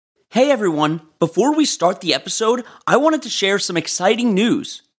Hey everyone, before we start the episode, I wanted to share some exciting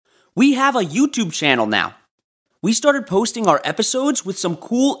news. We have a YouTube channel now. We started posting our episodes with some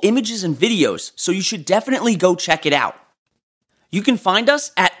cool images and videos, so you should definitely go check it out. You can find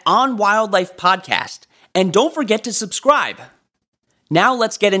us at On Wildlife Podcast, and don't forget to subscribe. Now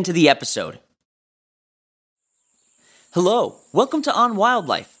let's get into the episode. Hello, welcome to On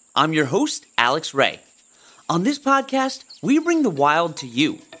Wildlife. I'm your host, Alex Ray. On this podcast, we bring the wild to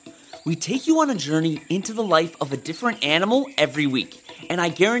you. We take you on a journey into the life of a different animal every week, and I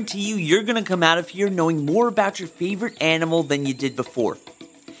guarantee you're going to come out of here knowing more about your favorite animal than you did before.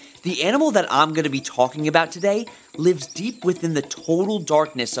 The animal that I'm going to be talking about today lives deep within the total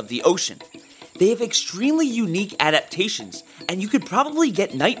darkness of the ocean. They have extremely unique adaptations, and you could probably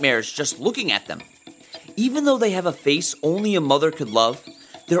get nightmares just looking at them. Even though they have a face only a mother could love,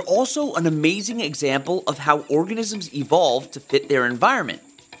 they're also an amazing example of how organisms evolve to fit their environment.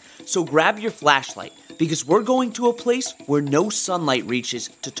 So grab your flashlight, because we're going to a place where no sunlight reaches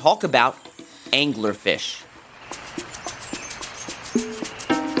to talk about anglerfish.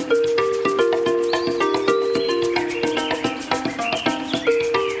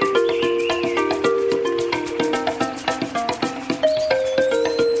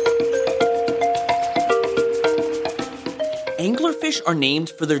 Anglerfish are named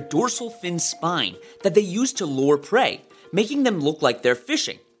for their dorsal fin spine that they use to lure prey, making them look like they're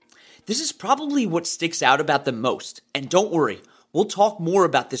fishing. This is probably what sticks out about them most, and don't worry, we'll talk more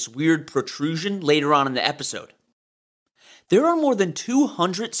about this weird protrusion later on in the episode. There are more than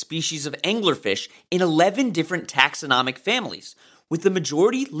 200 species of anglerfish in 11 different taxonomic families, with the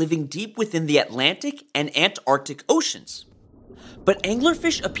majority living deep within the Atlantic and Antarctic oceans. But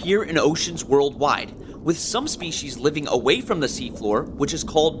anglerfish appear in oceans worldwide, with some species living away from the seafloor, which is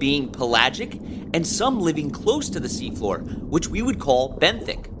called being pelagic, and some living close to the seafloor, which we would call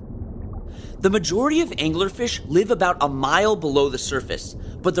benthic. The majority of anglerfish live about a mile below the surface,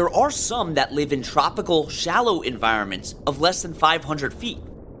 but there are some that live in tropical, shallow environments of less than 500 feet.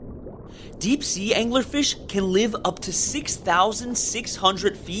 Deep sea anglerfish can live up to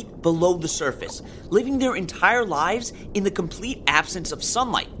 6,600 feet below the surface, living their entire lives in the complete absence of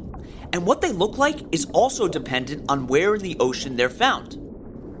sunlight. And what they look like is also dependent on where in the ocean they're found.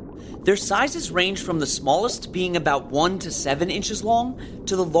 Their sizes range from the smallest being about 1 to 7 inches long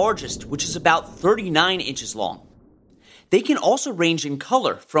to the largest, which is about 39 inches long. They can also range in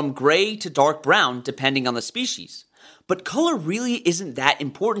color from gray to dark brown depending on the species. But color really isn't that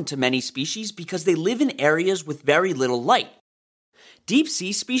important to many species because they live in areas with very little light. Deep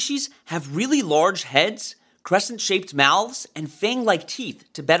sea species have really large heads, crescent-shaped mouths, and fang-like teeth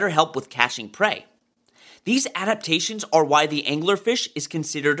to better help with catching prey. These adaptations are why the anglerfish is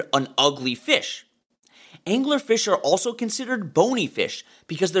considered an ugly fish. Anglerfish are also considered bony fish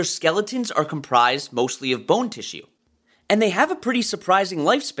because their skeletons are comprised mostly of bone tissue. And they have a pretty surprising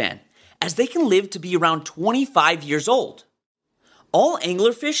lifespan, as they can live to be around 25 years old. All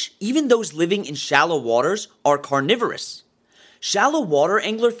anglerfish, even those living in shallow waters, are carnivorous. Shallow water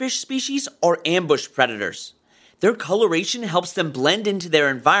anglerfish species are ambush predators. Their coloration helps them blend into their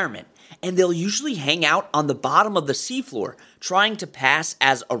environment, and they'll usually hang out on the bottom of the seafloor, trying to pass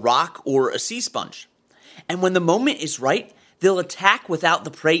as a rock or a sea sponge. And when the moment is right, they'll attack without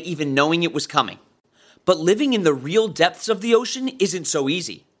the prey even knowing it was coming. But living in the real depths of the ocean isn't so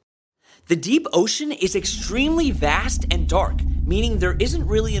easy. The deep ocean is extremely vast and dark, meaning there isn't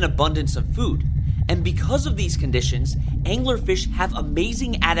really an abundance of food. And because of these conditions, anglerfish have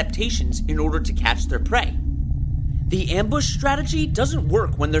amazing adaptations in order to catch their prey. The ambush strategy doesn't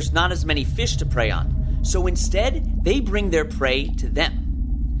work when there's not as many fish to prey on, so instead, they bring their prey to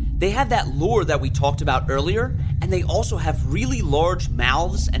them. They have that lure that we talked about earlier, and they also have really large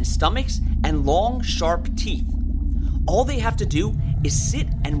mouths and stomachs and long, sharp teeth. All they have to do is sit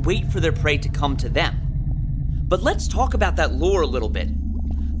and wait for their prey to come to them. But let's talk about that lure a little bit.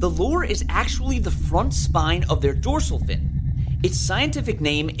 The lure is actually the front spine of their dorsal fin. Its scientific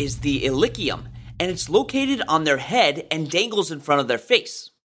name is the ilicium, and it's located on their head and dangles in front of their face.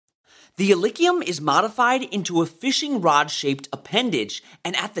 The ilicium is modified into a fishing rod-shaped appendage,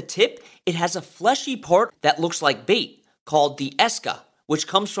 and at the tip, it has a fleshy part that looks like bait, called the esca, which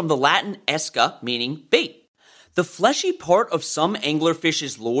comes from the Latin esca, meaning bait. The fleshy part of some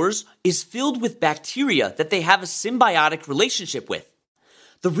anglerfish's lures is filled with bacteria that they have a symbiotic relationship with.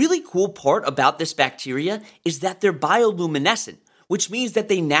 The really cool part about this bacteria is that they're bioluminescent, which means that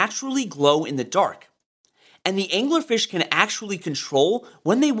they naturally glow in the dark. And the anglerfish can actually control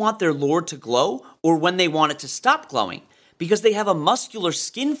when they want their lure to glow or when they want it to stop glowing, because they have a muscular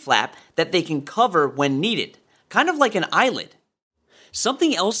skin flap that they can cover when needed, kind of like an eyelid.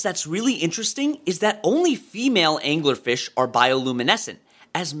 Something else that's really interesting is that only female anglerfish are bioluminescent,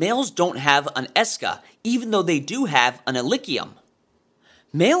 as males don't have an esca, even though they do have an ilicium.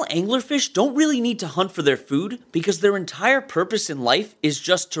 Male anglerfish don't really need to hunt for their food because their entire purpose in life is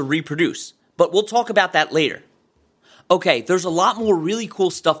just to reproduce, but we'll talk about that later. Okay, there's a lot more really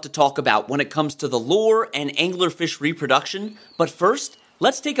cool stuff to talk about when it comes to the lure and anglerfish reproduction, but first,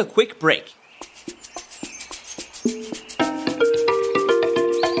 let's take a quick break.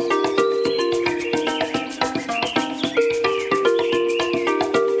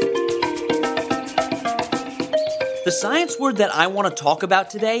 The science word that I want to talk about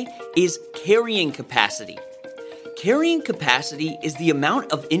today is carrying capacity. Carrying capacity is the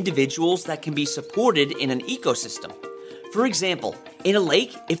amount of individuals that can be supported in an ecosystem. For example, in a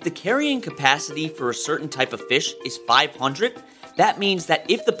lake, if the carrying capacity for a certain type of fish is 500, that means that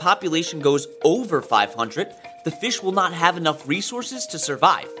if the population goes over 500, the fish will not have enough resources to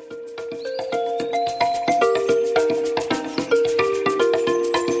survive.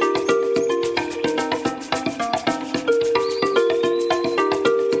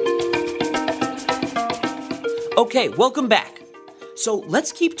 Okay, welcome back. So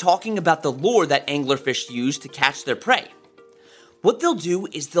let's keep talking about the lure that anglerfish use to catch their prey. What they'll do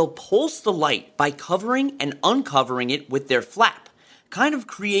is they'll pulse the light by covering and uncovering it with their flap, kind of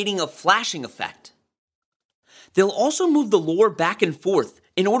creating a flashing effect. They'll also move the lure back and forth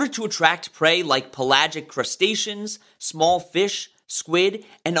in order to attract prey like pelagic crustaceans, small fish, squid,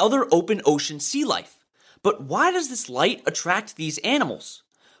 and other open ocean sea life. But why does this light attract these animals?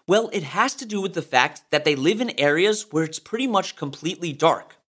 Well, it has to do with the fact that they live in areas where it's pretty much completely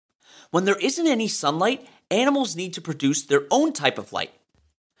dark. When there isn't any sunlight, animals need to produce their own type of light.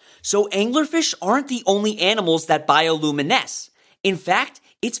 So anglerfish aren't the only animals that bioluminesce. In fact,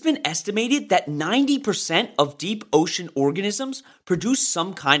 it's been estimated that 90% of deep ocean organisms produce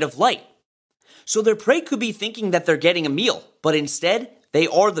some kind of light. So their prey could be thinking that they're getting a meal, but instead, they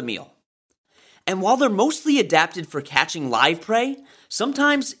are the meal. And while they're mostly adapted for catching live prey,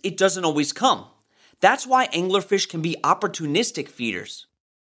 sometimes it doesn't always come. That's why anglerfish can be opportunistic feeders.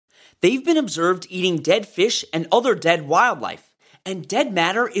 They've been observed eating dead fish and other dead wildlife, and dead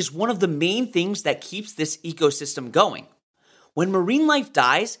matter is one of the main things that keeps this ecosystem going. When marine life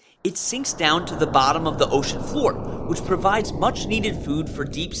dies, it sinks down to the bottom of the ocean floor, which provides much needed food for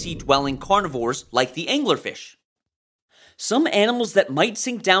deep-sea dwelling carnivores like the anglerfish. Some animals that might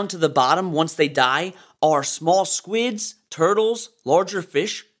sink down to the bottom once they die are small squids, turtles, larger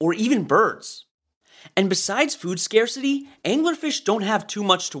fish, or even birds. And besides food scarcity, anglerfish don't have too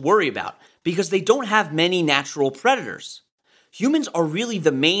much to worry about because they don't have many natural predators. Humans are really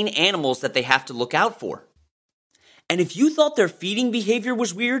the main animals that they have to look out for. And if you thought their feeding behavior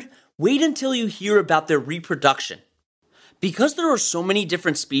was weird, wait until you hear about their reproduction. Because there are so many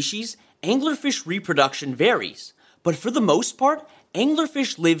different species, anglerfish reproduction varies. But for the most part,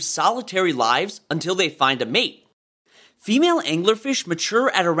 anglerfish live solitary lives until they find a mate. Female anglerfish mature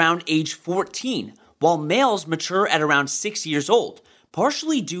at around age 14, while males mature at around 6 years old,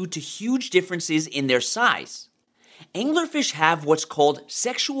 partially due to huge differences in their size. Anglerfish have what's called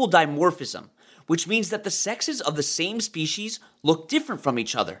sexual dimorphism, which means that the sexes of the same species look different from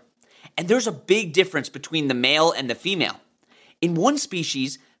each other. And there's a big difference between the male and the female. In one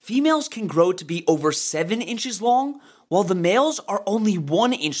species, females can grow to be over 7 inches long, while the males are only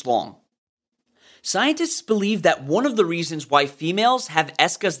 1 inch long. Scientists believe that one of the reasons why females have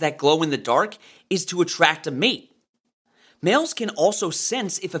escas that glow in the dark is to attract a mate. Males can also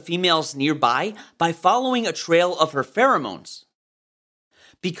sense if a female's nearby by following a trail of her pheromones.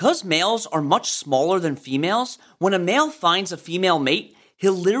 Because males are much smaller than females, when a male finds a female mate,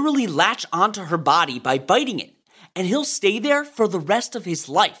 he'll literally latch onto her body by biting it, and he'll stay there for the rest of his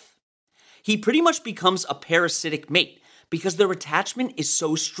life. He pretty much becomes a parasitic mate because their attachment is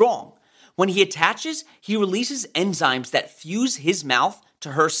so strong. When he attaches, he releases enzymes that fuse his mouth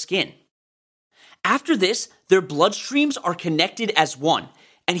to her skin. After this, their bloodstreams are connected as one,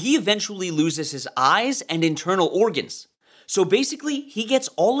 and he eventually loses his eyes and internal organs. So basically, he gets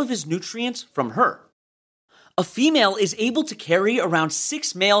all of his nutrients from her. A female is able to carry around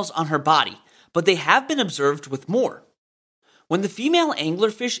 6 males on her body, but they have been observed with more. When the female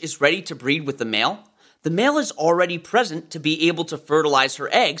anglerfish is ready to breed with the male is already present to be able to fertilize her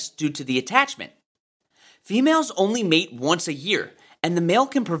eggs due to the attachment. Females only mate once a year, and the male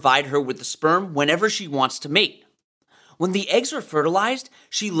can provide her with the sperm whenever she wants to mate. When the eggs are fertilized,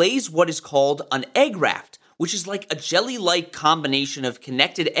 she lays what is called an egg raft, which is like a jelly-like combination of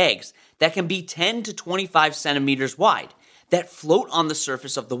connected eggs that can be 10 to 25 centimeters wide, that float on the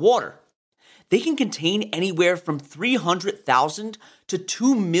surface of the water. they can contain anywhere from 300,000 to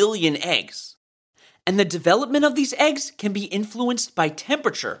 2 million eggs. And the development of these eggs can be influenced by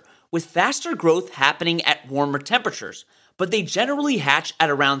temperature, with faster growth happening at warmer temperatures, but they generally hatch at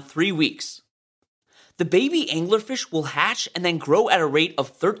around 3 weeks. The baby anglerfish will hatch and then grow at a rate of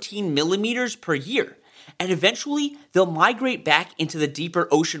 13 millimeters per year, and eventually they'll migrate back into the deeper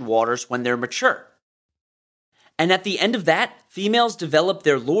ocean waters when they're mature. And at the end of that, females develop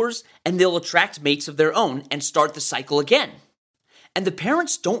their lures and they'll attract mates of their own and start the cycle again. And the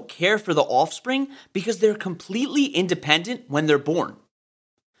parents don't care for the offspring because they're completely independent when they're born.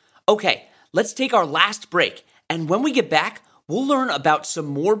 Okay, let's take our last break, and when we get back, we'll learn about some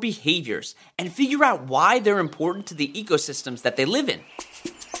more behaviors and figure out why they're important to the ecosystems that they live in.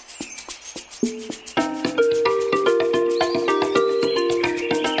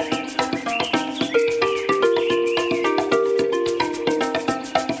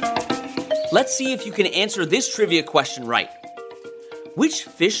 Let's see if you can answer this trivia question right. Which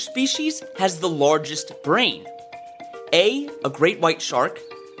fish species has the largest brain? A great white shark,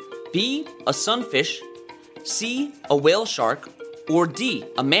 B, a sunfish, C, a whale shark, or D,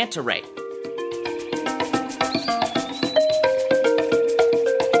 a manta ray?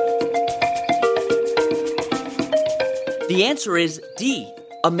 The answer is D,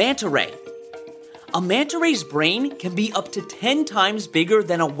 a manta ray. A manta ray's brain can be up to 10 times bigger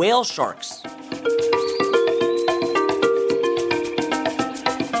than a whale shark's.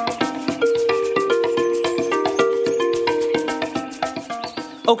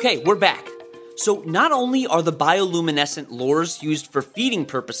 Okay, we're back. So not only are the bioluminescent lures used for feeding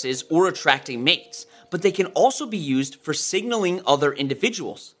purposes or attracting mates, but they can also be used for signaling other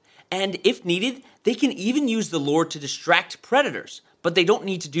individuals. And if needed, they can even use the lure to distract predators, but they don't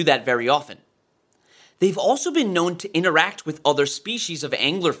need to do that very often. They've also been known to interact with other species of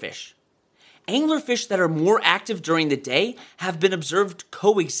anglerfish. Anglerfish that are more active during the day have been observed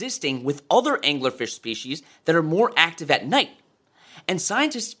coexisting with other anglerfish species that are more active at night. And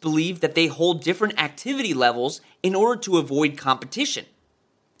scientists believe that they hold different activity levels in order to avoid competition.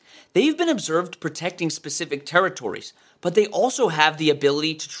 They've been observed protecting specific territories, but they also have the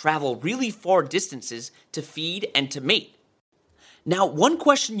ability to travel really far distances to feed and to mate. Now, one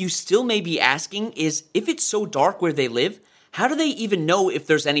question you still may be asking is, if it's so dark where they live, how do they even know if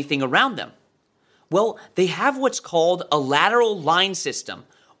there's anything around them? Well, they have what's called a lateral line system,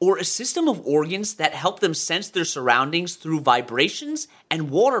 or a system of organs that help them sense their surroundings through vibrations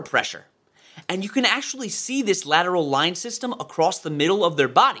and water pressure. And you can actually see this lateral line system across the middle of their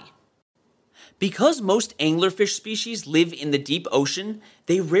body. Because most anglerfish species live in the deep ocean,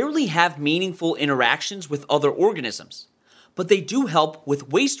 they rarely have meaningful interactions with other organisms. But they do help with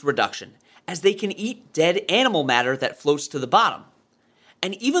waste reduction, as they can eat dead animal matter that floats to the bottom.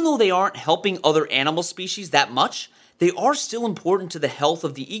 And even though they aren't helping other animal species that much, they are still important to the health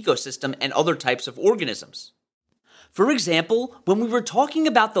of the ecosystem and other types of organisms. For example, when we were talking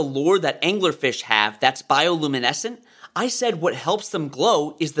about the lure that anglerfish have that's bioluminescent, I said what helps them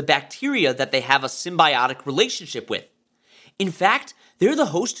glow is the bacteria that they have a symbiotic relationship with. In fact, they're the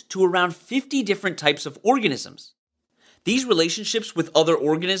host to around 50 different types of organisms. These relationships with other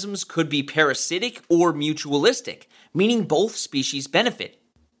organisms could be parasitic or mutualistic, meaning both species benefit.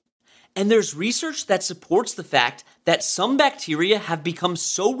 And there's research that supports the fact that some bacteria have become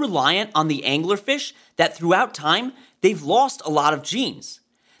so reliant on the anglerfish that throughout time, they've lost a lot of genes.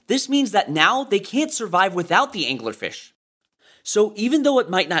 This means that now they can't survive without the anglerfish. So even though it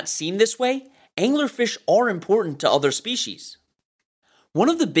might not seem this way, anglerfish are important to other species. One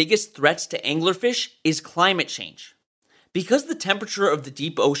of the biggest threats to anglerfish is climate change. Because the temperature of the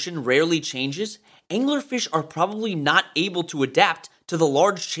deep ocean rarely changes, anglerfish are probably not able to adapt to the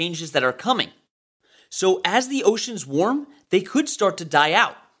large changes that are coming. So as the oceans warm, they could start to die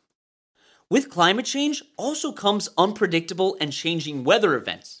out. With climate change also comes unpredictable and changing weather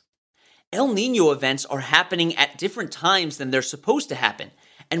events. El Niño events are happening at different times than they're supposed to happen,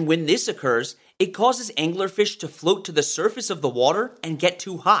 and when this occurs, it causes anglerfish to float to the surface of the water and get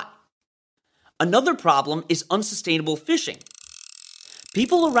too hot. Another problem is unsustainable fishing.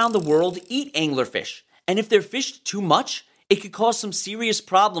 People around the world eat anglerfish, and if they're fished too much, it could cause some serious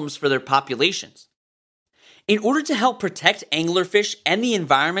problems for their populations. In order to help protect anglerfish and the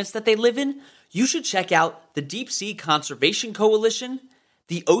environments that they live in, you should check out the Deep Sea Conservation Coalition,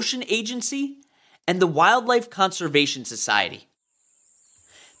 the Ocean Agency, and the Wildlife Conservation Society.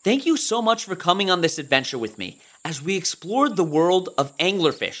 Thank you so much for coming on this adventure with me as we explored the world of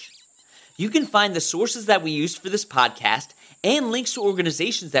anglerfish. You can find the sources that we used for this podcast and links to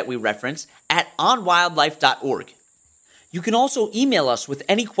organizations that we reference at onwildlife.org. You can also email us with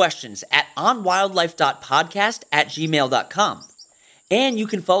any questions at onwildlife.podcast@gmail.com. And you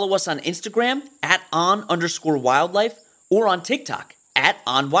can follow us on Instagram at @on_wildlife or on TikTok at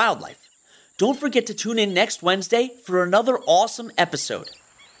 @onwildlife. Don't forget to tune in next Wednesday for another awesome episode.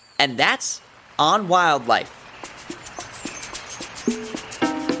 And that's On Wildlife.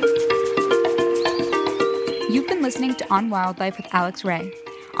 You've been listening to On Wildlife with Alex Ray.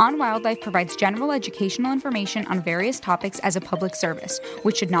 On Wildlife provides general educational information on various topics as a public service,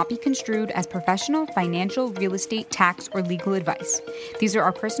 which should not be construed as professional, financial, real estate, tax, or legal advice. These are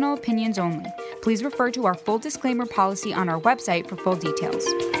our personal opinions only. Please refer to our full disclaimer policy on our website for full details.